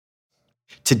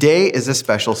Today is a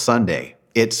special Sunday.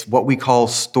 It's what we call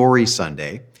Story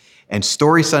Sunday. And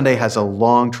Story Sunday has a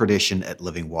long tradition at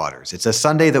Living Waters. It's a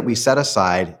Sunday that we set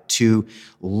aside to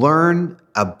learn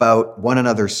about one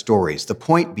another's stories, the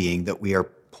point being that we are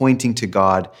pointing to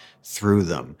God through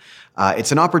them.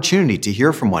 It's an opportunity to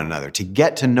hear from one another, to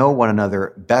get to know one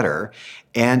another better,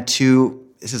 and to,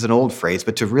 this is an old phrase,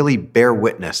 but to really bear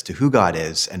witness to who God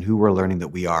is and who we're learning that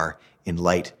we are in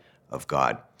light of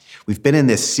God. We've been in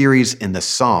this series in the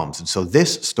Psalms, and so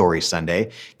this Story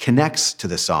Sunday connects to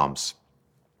the Psalms.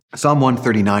 Psalm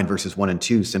 139 verses 1 and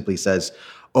 2 simply says,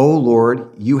 "O Lord,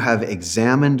 you have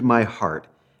examined my heart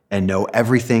and know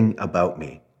everything about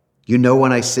me. You know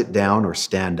when I sit down or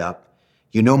stand up.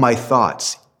 You know my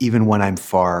thoughts, even when I'm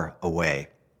far away."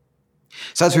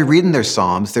 So as we read in their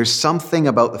Psalms, there's something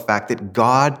about the fact that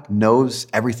God knows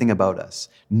everything about us,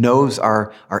 knows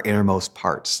our innermost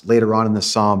parts. Later on in the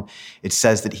Psalm, it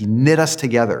says that he knit us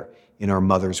together in our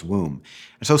mother's womb.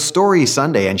 And so Story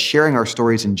Sunday and sharing our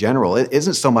stories in general, it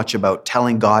isn't so much about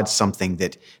telling God something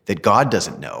that God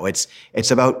doesn't know.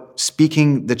 It's about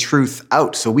speaking the truth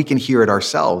out so we can hear it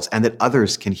ourselves and that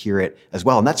others can hear it as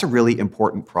well. And that's a really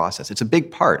important process. It's a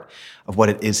big part of what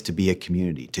it is to be a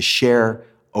community, to share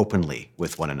openly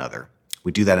with one another.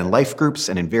 We do that in life groups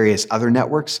and in various other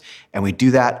networks, and we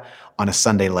do that on a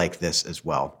Sunday like this as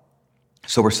well.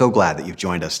 So we're so glad that you've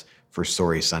joined us for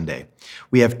Story Sunday.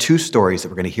 We have two stories that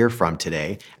we're going to hear from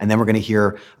today, and then we're going to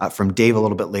hear from Dave a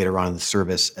little bit later on in the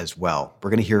service as well. We're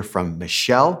going to hear from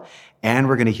Michelle, and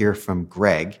we're going to hear from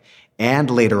Greg, and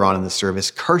later on in the service,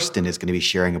 Kirsten is going to be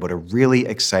sharing about a really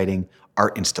exciting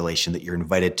art installation that you're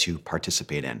invited to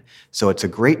participate in. So it's a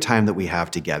great time that we have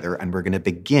together, and we're going to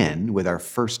begin with our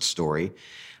first story.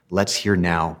 Let's hear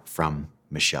now from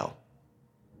Michelle.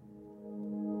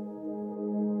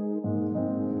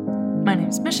 My name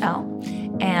is Michelle,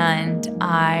 and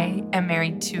I am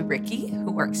married to Ricky,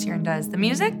 who works here and does the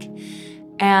music.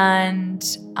 And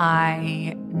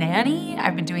I nanny.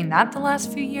 I've been doing that the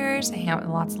last few years. I hang out with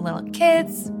lots of little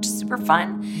kids, which is super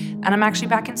fun. And I'm actually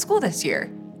back in school this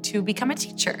year to become a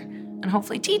teacher and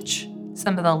hopefully teach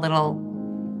some of the little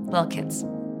kids.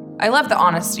 I love the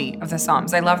honesty of the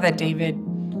Psalms. I love that David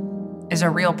is a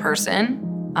real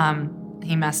person.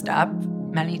 He messed up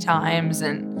many times,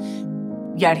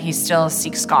 and yet he still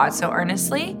seeks God so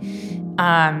earnestly.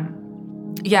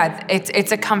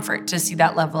 It's a comfort to see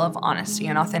that level of honesty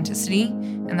and authenticity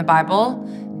in the Bible.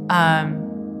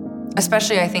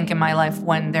 Especially I think in my life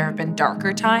when there have been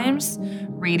darker times,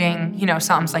 reading,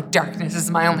 Psalms like "Darkness is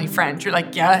my only friend." You're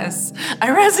like, yes, I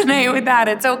resonate with that.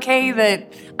 It's okay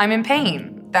that I'm in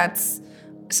pain. That's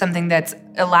something that's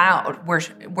allowed.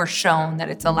 We're shown that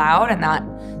it's allowed, and that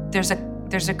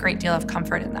there's a great deal of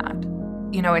comfort in that.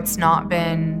 It's not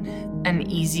been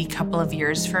an easy couple of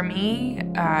years for me.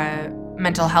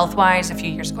 Mental health-wise, a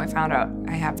few years ago, I found out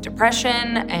I have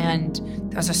depression, and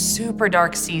that was a super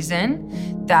dark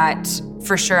season that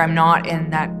for sure I'm not in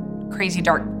that crazy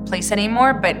dark place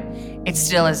anymore, but it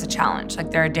still is a challenge. Like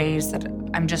there are days that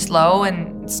I'm just low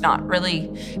and it's not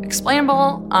really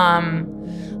explainable.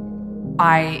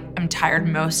 I am tired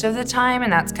most of the time,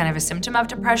 and that's kind of a symptom of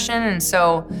depression. And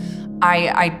so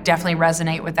I definitely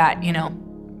resonate with that,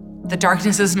 the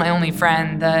darkness is my only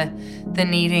friend, the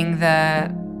needing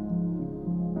that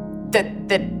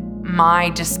my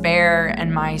despair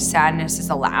and my sadness is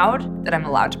allowed, that I'm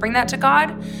allowed to bring that to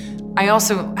God. I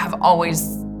also have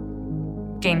always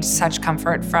gained such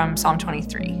comfort from Psalm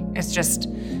 23. It's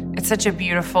such a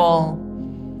beautiful,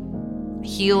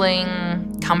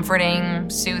 healing, comforting,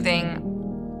 soothing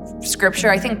scripture.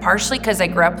 I think partially because I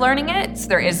grew up learning it. So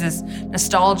there is this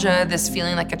nostalgia, this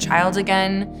feeling like a child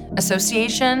again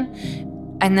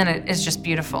association. And then it is just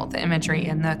beautiful, the imagery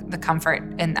and the comfort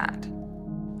in that.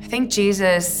 I think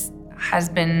Jesus has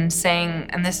been saying,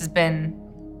 and this has been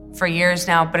for years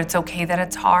now, but it's okay that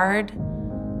it's hard,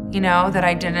 that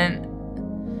I didn't,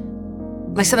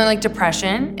 like something like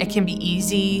depression, it can be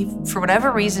easy for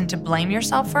whatever reason to blame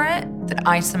yourself for it, that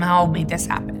I somehow made this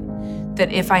happen,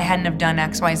 that if I hadn't have done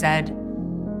X, Y, Z,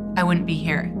 I wouldn't be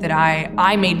here, that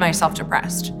I made myself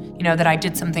depressed, that I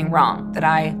did something wrong, that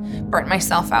I burnt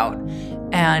myself out.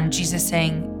 And Jesus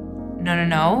saying,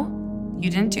 no, you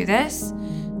didn't do this.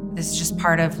 This is just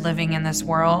part of living in this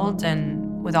world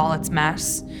and with all its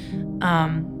mess.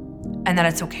 And that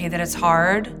it's okay that it's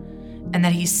hard, and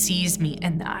that he sees me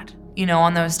in that.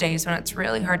 On those days when it's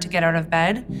really hard to get out of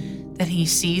bed, that he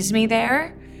sees me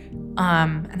there,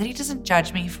 and that he doesn't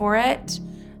judge me for it,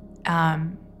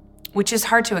 which is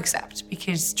hard to accept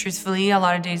because truthfully, a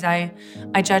lot of days I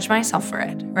judge myself for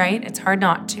it, right? It's hard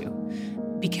not to,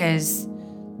 because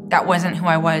that wasn't who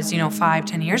I was,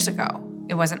 5-10 years ago.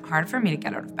 it wasn't hard for me to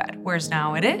get out of bed, whereas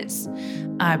now it is.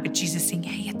 But Jesus saying,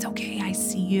 hey, it's okay. I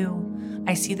see you.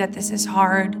 I see that this is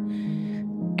hard,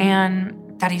 and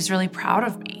that he's really proud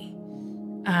of me.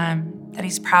 That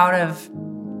he's proud of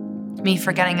me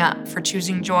for getting up, for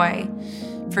choosing joy,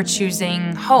 for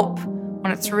choosing hope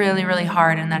when it's really, really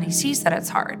hard, and that he sees that it's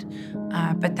hard.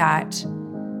 But that,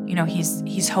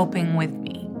 he's hoping with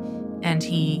me, and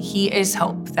he is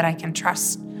hope, that I can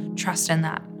trust in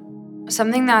that.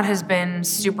 Something that has been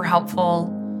super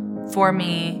helpful for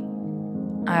me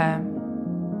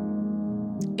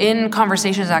in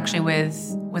conversations actually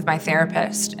with my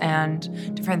therapist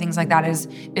and different things like that is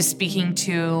speaking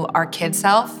to our kid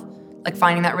self, like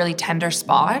finding that really tender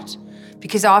spot.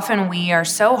 Because often we are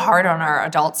so hard on our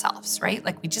adult selves, right?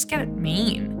 Like we just get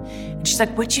mean. And she's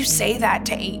like, would you say that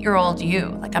to 8-year-old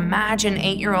you? Like imagine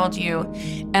 8-year-old you.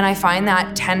 And I find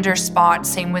that tender spot,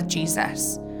 same with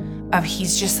Jesus, of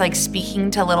he's just like speaking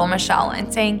to little Michelle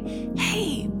and saying,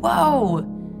 hey, whoa,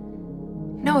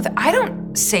 no, I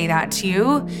don't say that to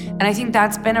you. And I think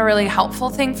that's been a really helpful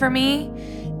thing for me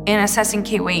in assessing,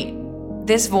 okay, wait,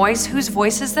 this voice, whose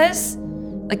voice is this?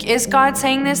 Like, is God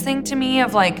saying this thing to me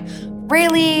of like,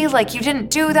 really? Like you didn't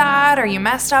do that or you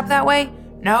messed up that way?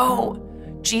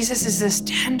 No, Jesus is this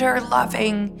tender,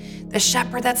 loving, the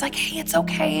shepherd that's like, hey, it's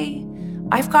okay.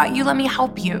 I've got you, let me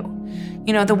help you.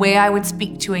 The way I would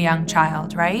speak to a young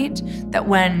child, right? That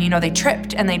when, they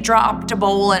tripped and they dropped a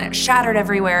bowl and it shattered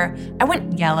everywhere, I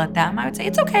wouldn't yell at them. I would say,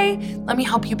 it's okay, let me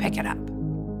help you pick it up.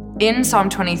 In Psalm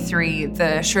 23,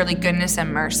 the surely goodness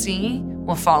and mercy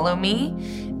will follow me.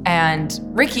 And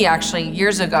Ricky actually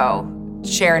years ago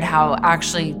shared how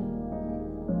actually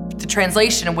the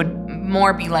translation would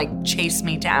more be like chase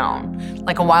me down,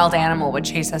 like a wild animal would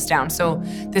chase us down. So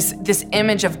this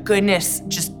image of goodness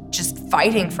just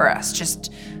fighting for us,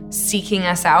 just seeking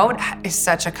us out is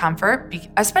such a comfort,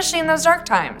 especially in those dark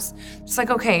times. It's like,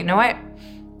 okay, you know what?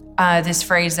 This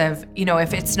phrase of,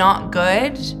 if it's not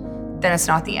good, then it's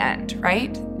not the end,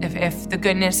 right? If the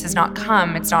goodness has not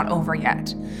come, it's not over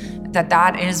yet.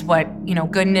 That is what,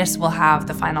 goodness will have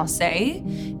the final say.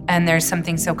 And there's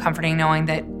something so comforting knowing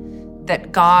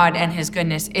that God and his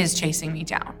goodness is chasing me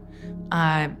down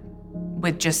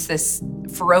with just this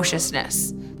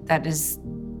ferociousness that is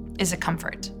a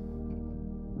comfort.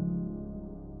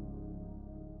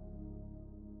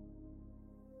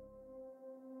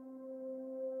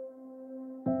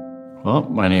 Well,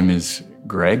 my name is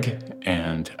Greg,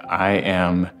 and I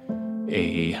am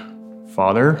a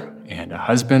father and a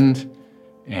husband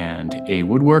and a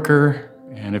woodworker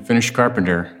and a finished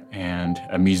carpenter and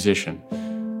a musician.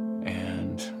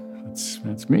 And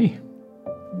that's me.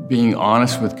 Being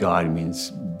honest with God means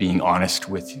being honest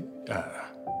with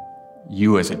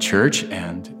you as a church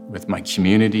and with my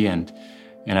community. And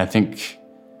I think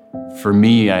for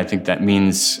me, I think that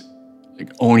means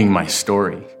like owning my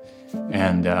story.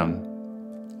 And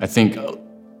I think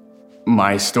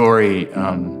my story,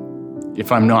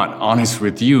 if I'm not honest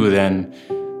with you, then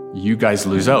you guys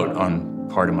lose out on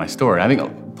part of my story. I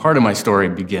think part of my story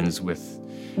begins with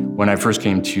when I first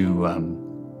came to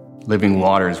Living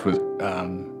Waters was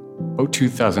about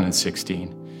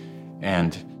 2016.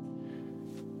 And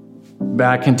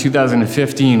back in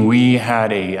 2015, we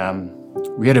had a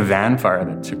van fire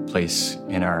that took place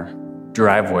in our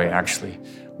driveway, actually.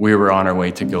 We were on our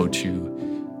way to go to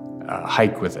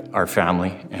hike with our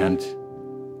family, and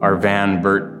our van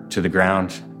burnt to the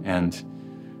ground. And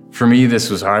for me, this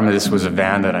was hard. This was a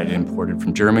van that I'd imported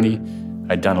from Germany.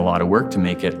 I'd done a lot of work to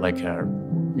make it like a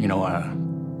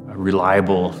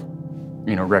reliable,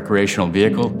 recreational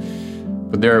vehicle.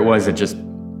 But there it was, it just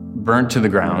burnt to the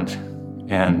ground.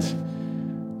 And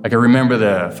like I remember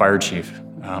the fire chief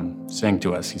saying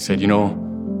to us, he said,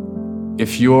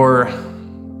 if your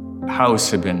house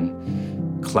had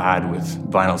been clad with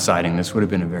vinyl siding, this would have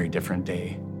been a very different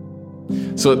day.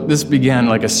 So this began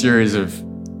like a series of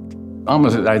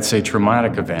almost, I'd say,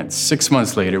 traumatic events. 6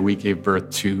 months later, we gave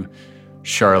birth to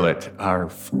Charlotte, our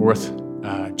fourth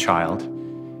child.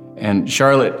 And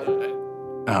Charlotte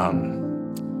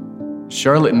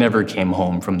never came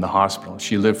home from the hospital.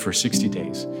 She lived for 60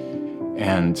 days.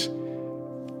 And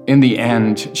in the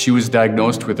end, she was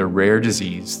diagnosed with a rare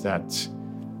disease that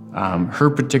her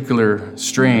particular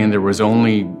strain, there was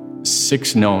only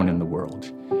 6 known in the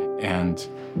world. And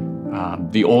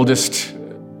the oldest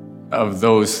of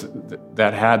those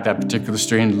that had that particular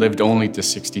strain lived only to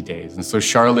 60 days. And so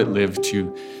Charlotte lived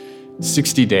to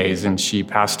 60 days, and she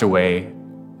passed away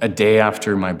a day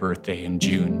after my birthday in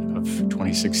June of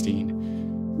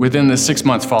 2016. Within the 6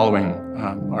 months following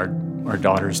our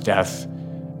daughter's death,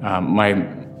 my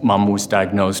mom was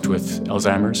diagnosed with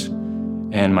Alzheimer's,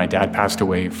 and my dad passed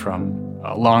away from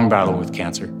a long battle with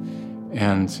cancer.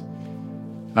 And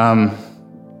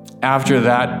after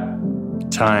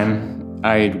that time,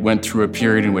 I went through a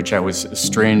period in which I was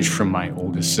estranged from my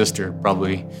oldest sister,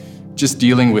 probably just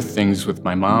dealing with things with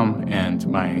my mom, and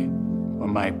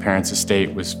my parents'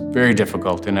 estate was very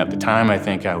difficult. And at the time, I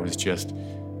think I was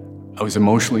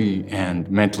emotionally and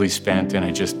mentally spent, and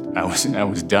I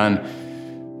was done.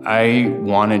 I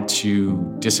wanted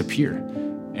to disappear.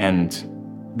 And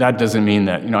that doesn't mean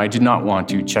that, I did not want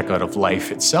to check out of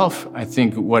life itself. I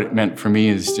think what it meant for me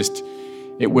is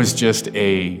it was just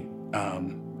a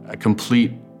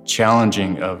complete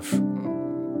challenging of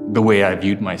the way I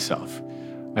viewed myself.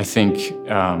 I think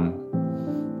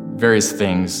various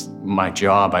things, my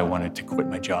job, I wanted to quit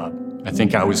my job. I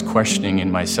think I was questioning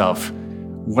in myself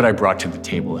what I brought to the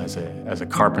table as a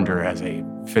carpenter, as a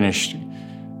finished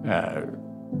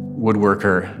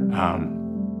woodworker.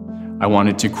 I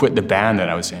wanted to quit the band that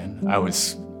I was in. I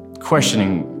was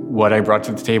questioning what I brought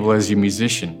to the table as a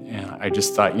musician. And I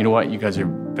just thought, you know what, you guys are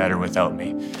better without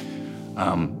me.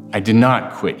 I did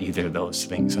not quit either of those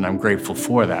things, and I'm grateful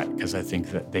for that, because I think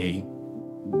that they've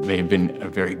been a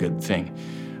very good thing.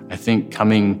 I think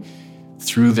coming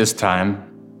through this time,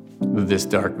 this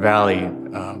dark valley,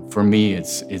 for me,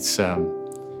 it's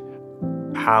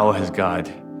how has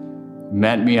God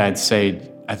met me? I'd say,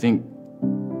 I think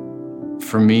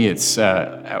for me, it's,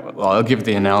 I'll give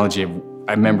the analogy of,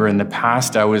 I remember in the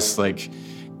past, I was like,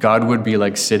 God would be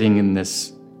like sitting in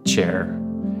this chair.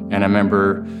 And I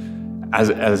remember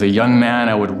as a young man,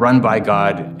 I would run by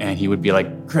God and he would be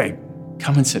like, Greg,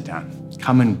 come and sit down.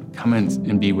 Come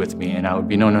and be with me. And I would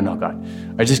be, no, God,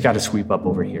 I just got to sweep up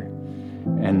over here.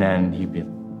 And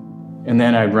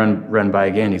then I'd run by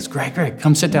again. He's, Greg,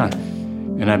 come sit down.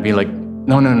 And I'd be like,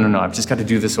 no, I've just got to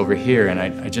do this over here. And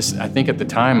I think at the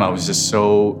time I was just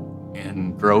so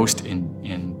engrossed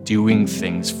in doing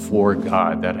things for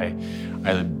God that I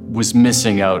was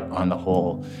missing out on the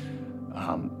whole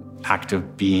act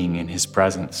of being in his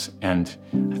presence. And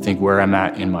I think where I'm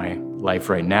at in my life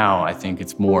right now, I think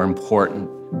it's more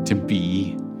important to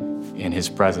be in his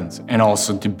presence and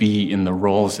also to be in the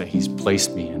roles that he's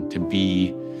placed me in, to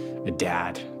be a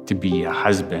dad, to be a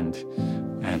husband.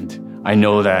 And I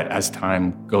know that as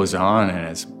time goes on and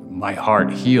as my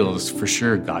heart heals, for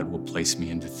sure, God will place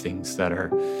me into things that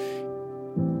are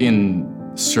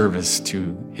in service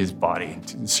to his body,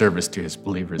 in service to his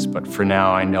believers. But for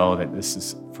now, I know that this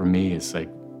is, for me, it's like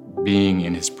being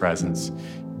in his presence,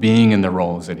 being in the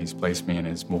roles that he's placed me in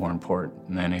is more important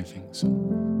than anything. So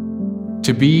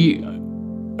to be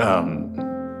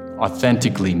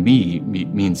authentically me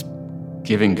means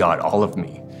giving God all of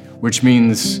me, which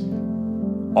means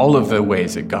all of the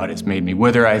ways that God has made me,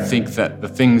 whether I think that the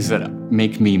things that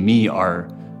make me are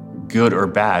good or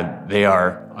bad, they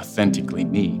are authentically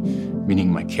me,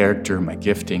 meaning my character, my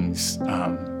giftings,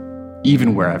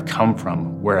 even where I've come from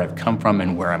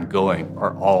and where I'm going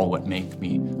are all what make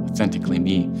me authentically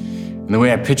me. And the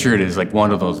way I picture it is like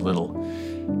one of those little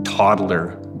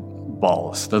toddler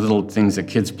balls, the little things that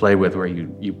kids play with where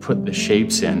you put the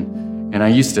shapes in. And I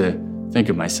used to think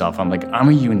of myself, I'm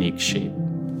a unique shape.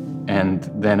 And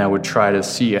then I would try to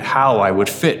see how I would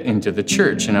fit into the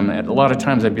church. And a lot of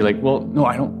times I'd be like, well, no,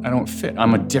 I don't fit.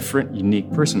 I'm a different,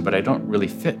 unique person, but I don't really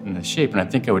fit in the shape. And I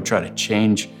think I would try to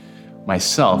change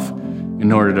myself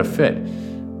in order to fit.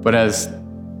 But as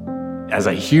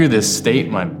I hear this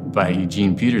statement by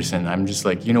Eugene Peterson, I'm just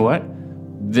like, you know what?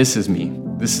 This is me.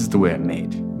 This is the way I'm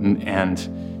made. And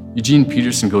Eugene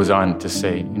Peterson goes on to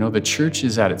say, the church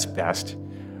is at its best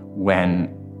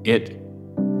when it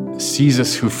sees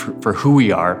us for who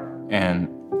we are and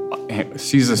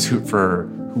sees us for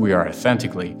who we are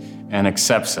authentically and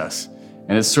accepts us.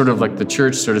 And it's sort of like the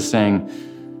church sort of saying,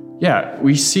 yeah,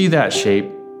 we see that shape.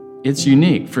 It's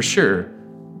unique for sure,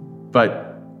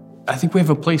 but I think we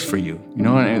have a place for you,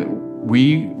 and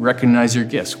we recognize your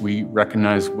gifts. We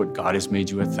recognize what God has made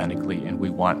you authentically, and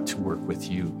we want to work with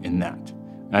you in that.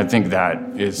 And I think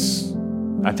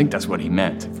that's what he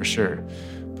meant for sure.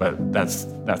 But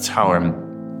that's how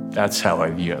I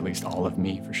view at least all of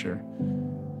me for sure.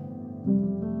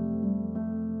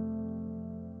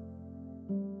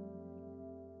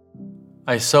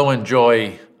 I so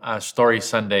enjoy Story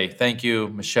Sunday. Thank you,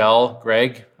 Michelle,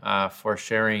 Greg, for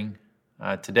sharing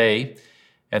today.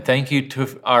 And thank you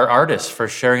to our artists for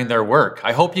sharing their work.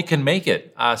 I hope you can make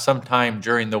it sometime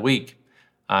during the week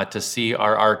to see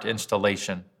our art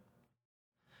installation.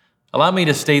 Allow me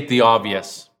to state the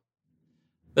obvious.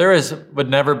 There would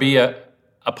never be a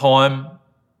poem,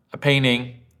 a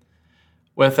painting,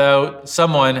 without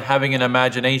someone having an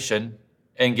imagination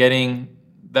and getting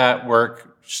that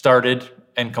work started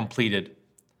and completed.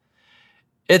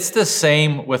 It's the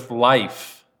same with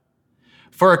life.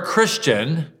 For a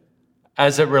Christian,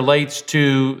 as it relates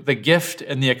to the gift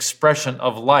and the expression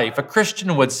of life, a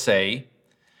Christian would say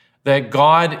that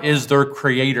God is their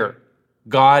creator.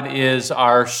 God is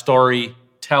our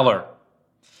storyteller.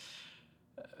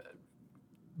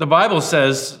 The Bible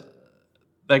says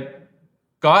that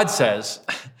God says,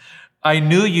 I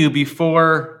knew you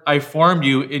before I formed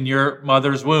you in your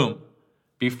mother's womb.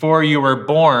 Before you were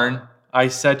born, I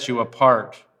set you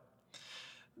apart.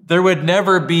 There would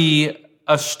never be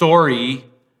a story,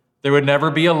 there would never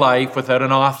be a life without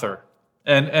an author.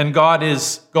 And God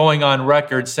is going on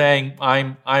record saying,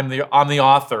 I'm the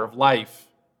author of life.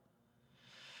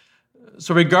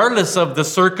 So regardless of the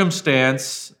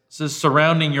circumstances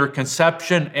surrounding your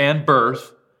conception and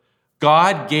birth,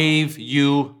 God gave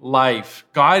you life.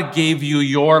 God gave you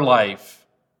your life.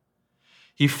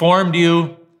 He formed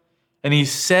you, and he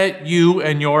set you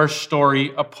and your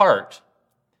story apart.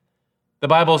 The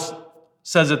Bible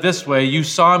says it this way, you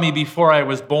saw me before I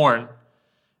was born.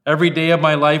 Every day of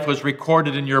my life was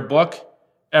recorded in your book.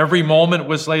 Every moment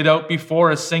was laid out before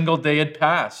a single day had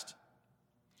passed.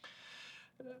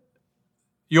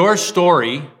 Your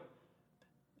story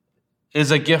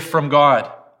is a gift from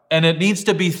God, and it needs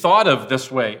to be thought of this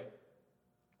way.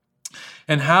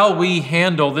 And how we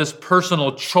handle this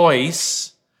personal choice,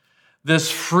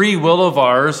 this free will of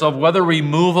ours, of whether we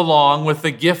move along with the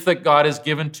gift that God has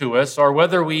given to us, or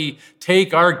whether we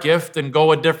take our gift and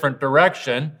go a different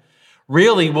direction,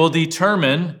 really will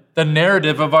determine the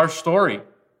narrative of our story.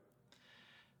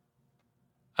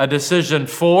 A decision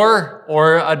for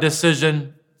or a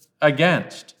decision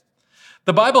against.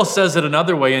 The Bible says it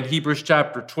another way in Hebrews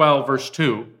chapter 12, verse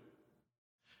 2.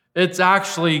 It's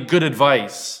actually good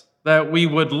advice that we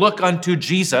would look unto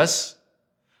Jesus,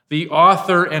 the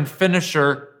author and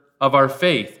finisher of our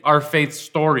faith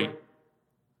story.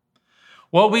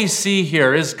 What we see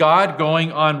here is God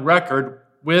going on record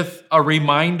with a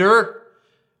reminder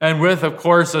and with, of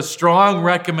course, a strong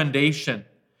recommendation.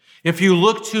 If you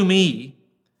look to me,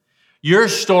 your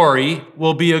story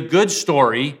will be a good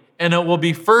story, and it will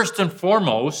be first and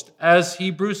foremost, as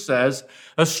Hebrews says,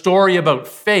 a story about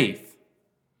faith,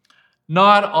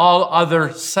 not all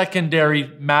other secondary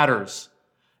matters.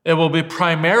 It will be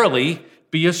primarily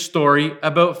be a story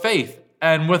about faith,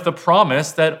 and with the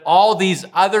promise that all these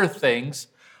other things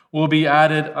will be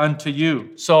added unto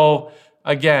you. So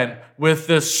again, with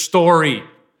this story,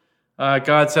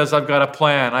 God says, I've got a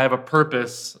plan, I have a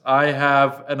purpose, I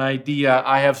have an idea,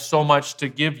 I have so much to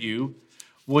give you.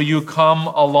 Will you come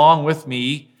along with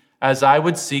me as I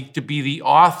would seek to be the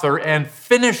author and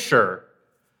finisher?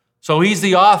 So he's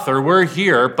the author, we're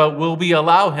here, but will we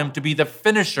allow him to be the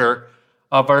finisher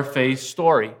of our faith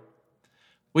story?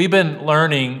 We've been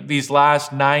learning these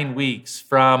last 9 weeks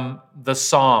from the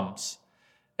Psalms,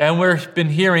 and we've been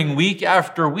hearing week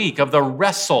after week of the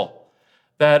wrestle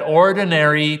that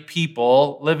ordinary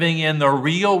people living in the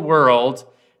real world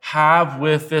have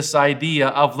with this idea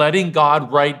of letting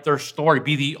God write their story,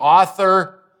 be the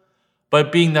author,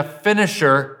 but being the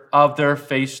finisher of their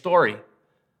faith story.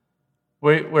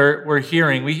 We're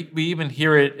hearing, we even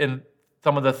hear it in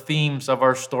some of the themes of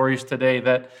our stories today,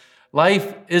 that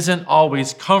life isn't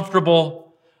always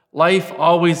comfortable. Life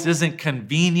always isn't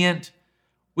convenient.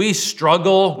 We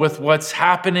struggle with what's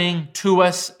happening to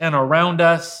us and around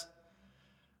us.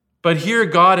 But here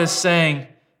God is saying,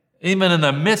 even in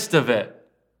the midst of it,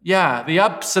 yeah, the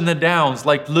ups and the downs,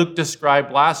 like Luke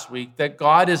described last week, that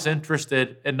God is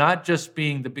interested in not just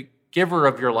being the giver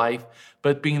of your life,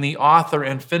 but being the author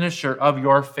and finisher of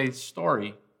your faith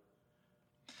story.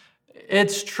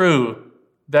 It's true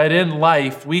that in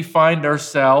life we find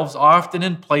ourselves often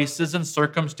in places and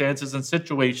circumstances and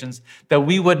situations that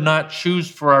we would not choose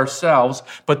for ourselves,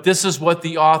 but this is what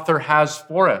the author has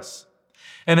for us.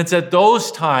 And it's at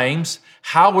those times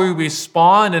how we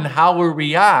respond and how we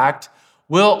react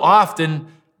will often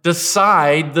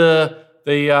decide the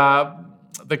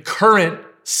current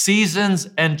seasons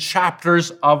and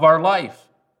chapters of our life.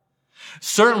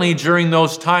 Certainly during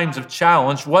those times of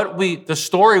challenge, the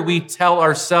story we tell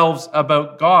ourselves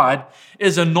about God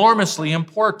is enormously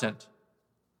important.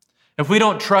 If we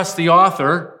don't trust the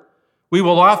author, we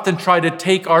will often try to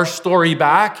take our story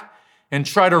back and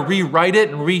try to rewrite it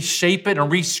and reshape it and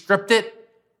rescript it,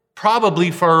 probably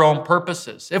for our own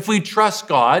purposes. If we trust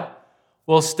God,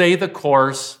 we'll stay the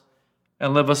course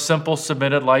and live a simple,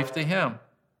 submitted life to him.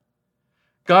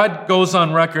 God goes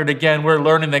on record again. We're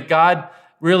learning that God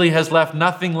really has left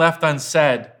nothing left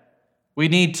unsaid. We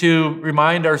need to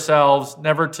remind ourselves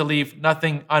never to leave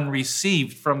nothing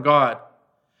unreceived from God.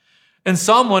 In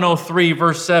Psalm 103,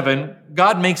 verse 7,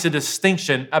 God makes a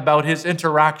distinction about his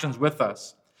interactions with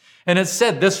us. And it's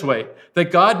said this way,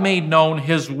 that God made known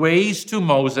his ways to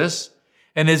Moses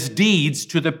and his deeds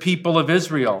to the people of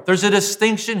Israel. There's a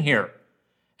distinction here,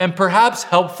 and perhaps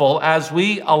helpful as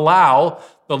we allow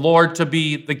the Lord to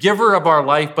be the giver of our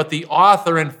life, but the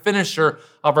author and finisher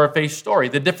of our faith story,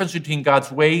 the difference between God's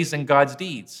ways and God's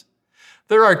deeds.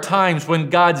 There are times when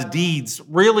God's deeds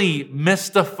really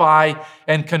mystify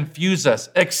and confuse us,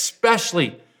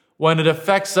 especially when it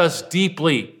affects us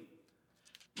deeply.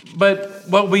 But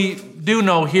what we do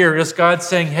know here is God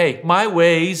saying, hey, my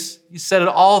ways, he said it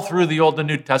all through the Old and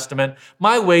New Testament,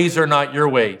 my ways are not your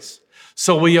ways.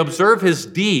 So we observe his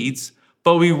deeds,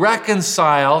 but we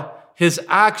reconcile his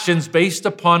actions based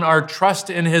upon our trust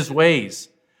in his ways.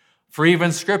 For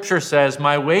even Scripture says,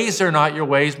 my ways are not your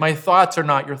ways, my thoughts are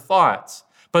not your thoughts.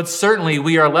 But certainly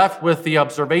we are left with the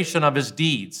observation of his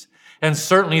deeds. And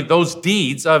certainly those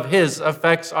deeds of his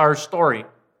affects our story.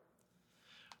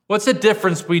 What's the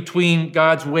difference between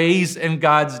God's ways and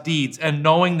God's deeds, and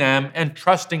knowing them and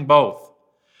trusting both?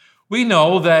 We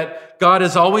know that God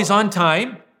is always on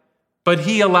time, but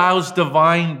he allows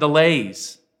divine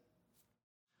delays.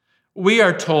 We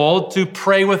are told to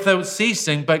pray without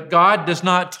ceasing, but God does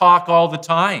not talk all the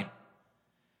time.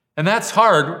 And that's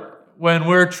hard when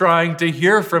we're trying to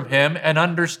hear from him and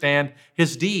understand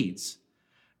his deeds.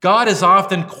 God is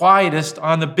often quietest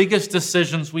on the biggest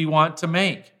decisions we want to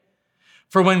make.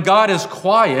 For when God is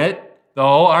quiet,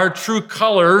 though, our true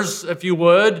colors, if you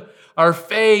would, our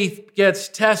faith gets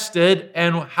tested,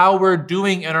 and how we're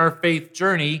doing in our faith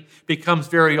journey becomes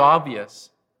very obvious.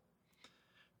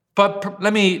 But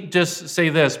let me just say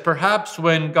this. Perhaps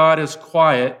when God is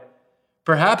quiet,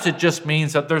 perhaps it just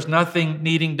means that there's nothing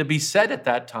needing to be said at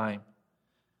that time.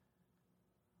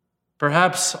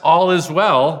 Perhaps all is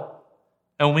well,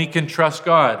 and we can trust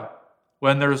God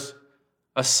when there's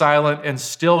a silent and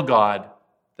still God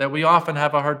that we often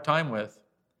have a hard time with.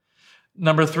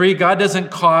 Number 3, God doesn't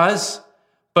cause,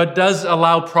 but does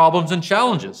allow problems and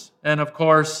challenges. And of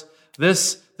course,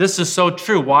 this is so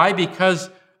true. Why?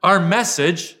 Because our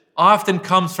message often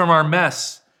comes from our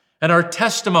mess, and our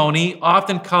testimony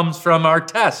often comes from our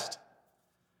test.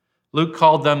 Luke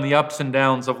called them the ups and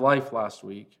downs of life last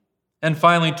week. And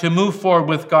finally, to move forward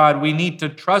with God, we need to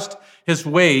trust his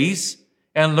ways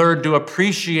and learn to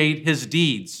appreciate his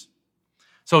deeds.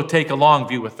 So take a long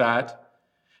view with that.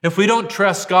 If we don't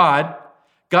trust God,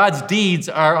 God's deeds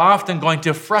are often going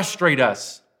to frustrate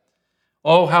us.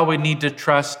 Oh, how we need to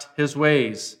trust his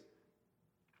ways.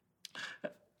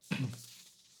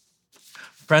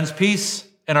 Friends, peace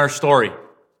in our story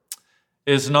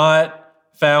is not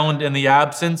found in the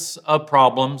absence of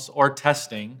problems or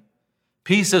testing.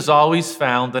 Peace is always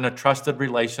found in a trusted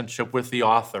relationship with the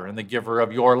author and the giver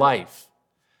of your life.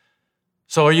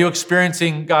 So are you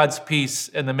experiencing God's peace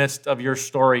in the midst of your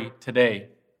story today?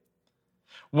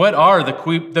 What are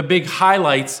the big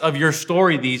highlights of your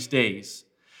story these days?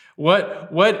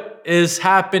 What is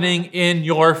happening in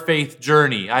your faith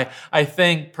journey? I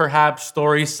think perhaps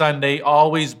Story Sunday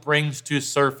always brings to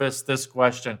surface this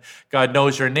question. God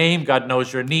knows your name. God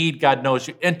knows your need. God knows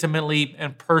you intimately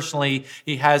and personally.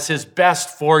 He has his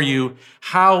best for you.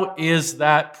 How is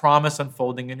that promise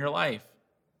unfolding in your life?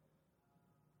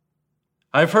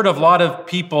 I've heard a lot of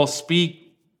people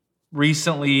speak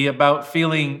recently about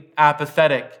feeling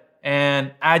apathetic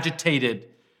and agitated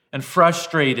and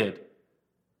frustrated.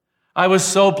 I was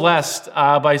so blessed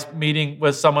by meeting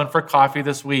with someone for coffee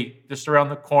this week, just around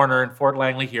the corner in Fort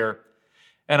Langley here.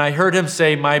 And I heard him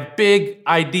say, my big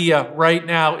idea right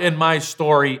now in my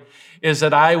story is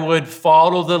that I would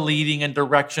follow the leading and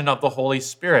direction of the Holy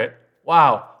Spirit.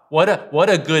 Wow, what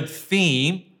a good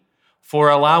theme for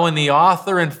allowing the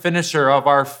author and finisher of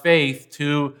our faith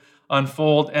to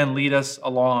unfold and lead us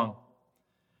along.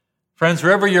 Friends,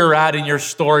 wherever you're at in your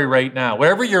story right now,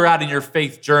 wherever you're at in your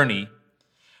faith journey,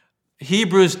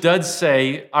 Hebrews does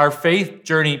say our faith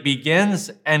journey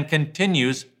begins and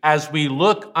continues as we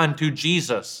look unto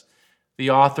Jesus, the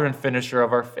author and finisher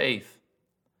of our faith.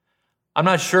 I'm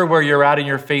not sure where you're at in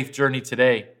your faith journey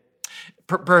today.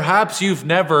 Perhaps you've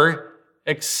never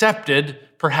accepted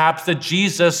perhaps that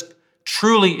Jesus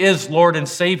truly is Lord and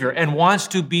Savior and wants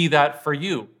to be that for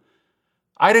you.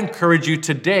 I'd encourage you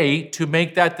today to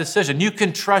make that decision. You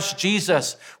can trust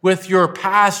Jesus with your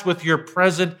past, with your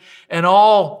present, and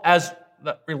all as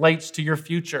that relates to your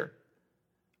future.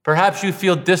 Perhaps you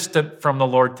feel distant from the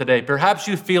Lord today. Perhaps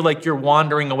you feel like you're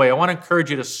wandering away. I want to encourage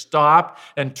you to stop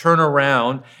and turn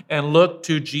around and look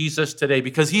to Jesus today,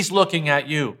 because he's looking at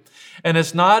you. And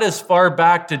it's not as far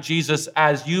back to Jesus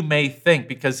as you may think,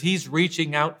 because he's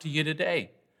reaching out to you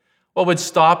today. What would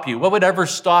stop you? What would ever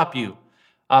stop you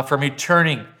from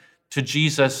returning to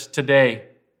Jesus today?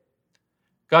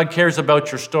 God cares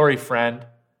about your story, friend.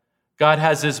 God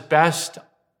has his best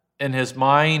in his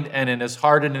mind and in his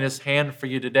heart and in his hand for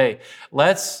you today.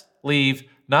 Let's leave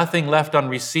nothing left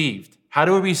unreceived. How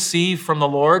do we receive from the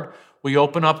Lord? We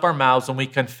open up our mouths and we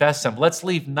confess him. Let's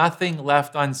leave nothing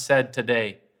left unsaid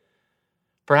today.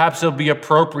 Perhaps it'll be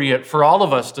appropriate for all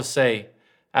of us to say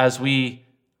as we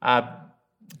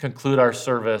conclude our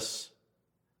service,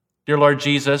 dear Lord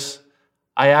Jesus,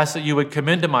 I ask that you would come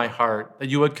into my heart, that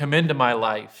you would come into my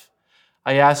life.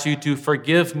 I ask you to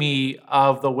forgive me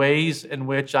of the ways in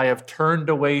which I have turned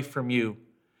away from you.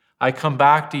 I come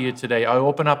back to you today. I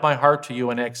open up my heart to you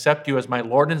and I accept you as my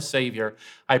Lord and Savior.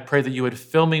 I pray that you would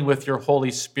fill me with your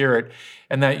Holy Spirit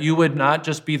and that you would not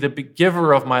just be the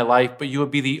giver of my life, but you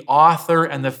would be the author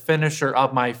and the finisher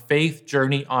of my faith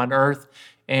journey on earth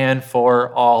and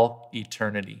for all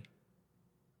eternity.